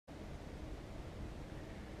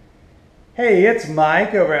Hey, it's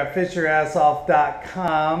Mike over at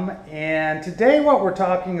fishyourassoff.com, and today what we're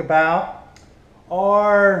talking about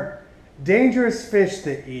are dangerous fish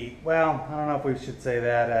to eat. Well, I don't know if we should say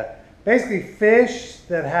that. Basically fish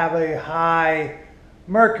that have a high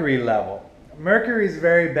mercury level. Mercury is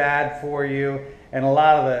very bad for you, and a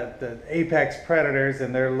lot of the apex predators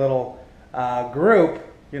in their little group,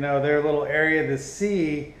 their little area of the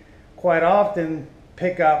sea, quite often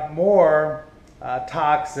pick up more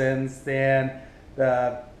toxins than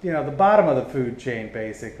the bottom of the food chain,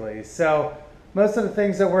 basically. So most of the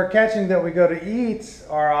things that we're catching that we go to eat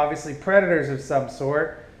are obviously predators of some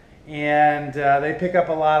sort, and they pick up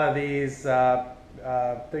a lot of these.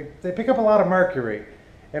 They pick up a lot of mercury,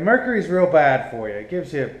 and mercury is real bad for you. It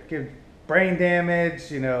gives brain damage,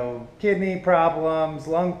 kidney problems,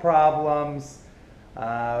 lung problems,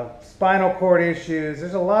 spinal cord issues.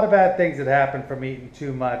 There's a lot of bad things that happen from eating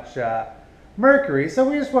too much mercury. So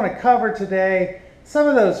we just want to cover today some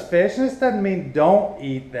of those fish. And this doesn't mean don't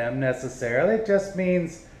eat them necessarily. It just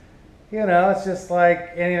means, it's just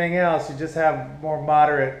like anything else. You just have more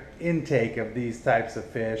moderate intake of these types of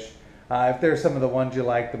fish if they're some of the ones you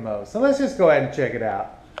like the most. So let's just go ahead and check it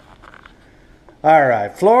out. All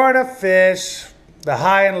right, Florida fish, the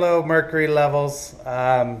high and low mercury levels.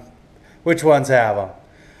 Which ones have them?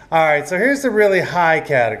 All right, so here's the really high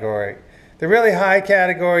category. The really high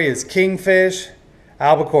category is kingfish,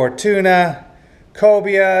 albacore tuna,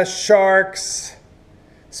 cobia, sharks,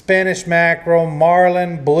 Spanish mackerel,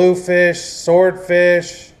 marlin, bluefish,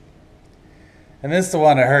 swordfish. And this is the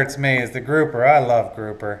one that hurts me, is the grouper. I love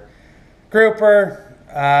grouper. Grouper,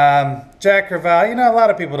 jack crevalle. A lot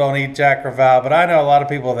of people don't eat jack crevalle, but I know a lot of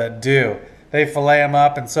people that do. They fillet them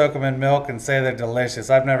up and soak them in milk and say they're delicious.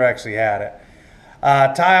 I've never actually had it.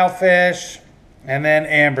 Tilefish, and then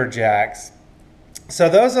amberjacks. So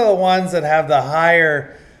those are the ones that have the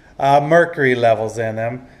higher mercury levels in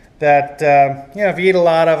them that, if you eat a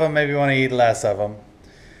lot of them, maybe you want to eat less of them.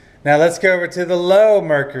 Now let's go over to the low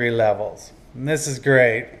mercury levels. And this is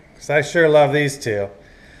great, because I sure love these two.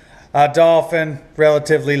 Dolphin,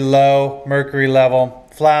 relatively low mercury level.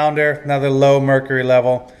 Flounder, another low mercury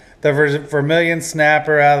level. The vermilion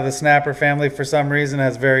snapper out of the snapper family, for some reason,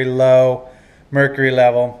 has very low mercury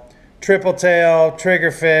level. Triple tail,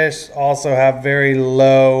 triggerfish also have very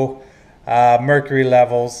low mercury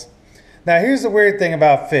levels. Now here's the weird thing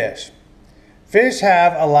about fish. Fish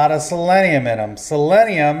have a lot of selenium in them.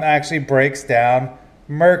 Selenium actually breaks down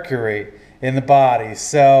mercury in the body.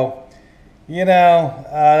 So,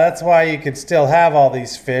 that's why you could still have all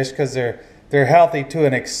these fish, because they're healthy to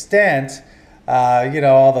an extent.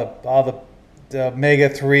 All the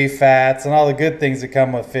omega-3 fats and all the good things that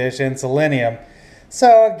come with fish and selenium.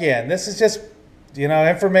 So again, this is just,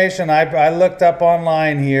 information I looked up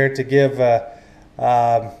online here to give,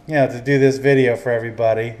 to do this video for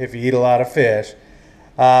everybody if you eat a lot of fish.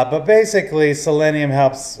 But basically, selenium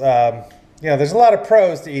helps, there's a lot of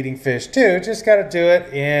pros to eating fish too. Just got to do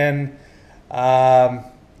it in,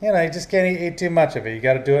 you just can't eat too much of it. You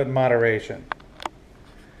got to do it in moderation.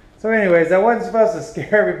 So anyways, I wasn't supposed to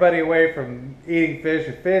scare everybody away from eating fish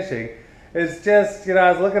or fishing. It's just, I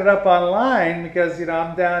was looking it up online because,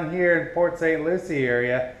 I'm down here in Port St. Lucie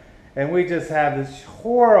area, and we just have this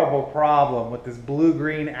horrible problem with this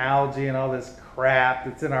blue-green algae and all this crap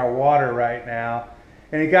that's in our water right now.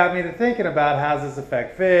 And it got me to thinking about how does this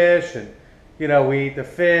affect fish, and, we eat the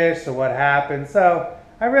fish, so what happens? So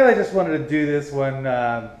I really just wanted to do this one.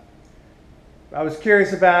 I was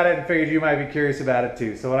curious about it and figured you might be curious about it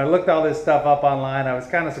too. So when I looked all this stuff up online, I was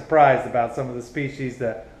kind of surprised about some of the species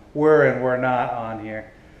that were and were not on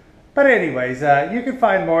here. But anyways, you can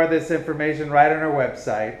find more of this information right on our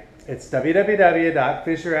website. It's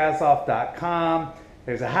www.fishyourassoff.com.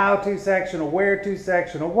 There's a how-to section, a where-to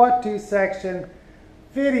section, a what-to section,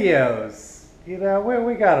 videos. We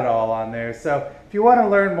got it all on there. So if you want to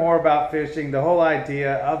learn more about fishing, the whole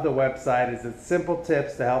idea of the website is it's simple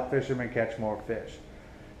tips to help fishermen catch more fish.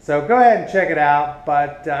 So go ahead and check it out.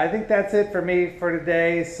 But I think that's it for me for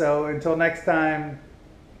today. So until next time,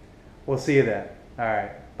 we'll see you then. All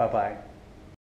right. Bye-bye.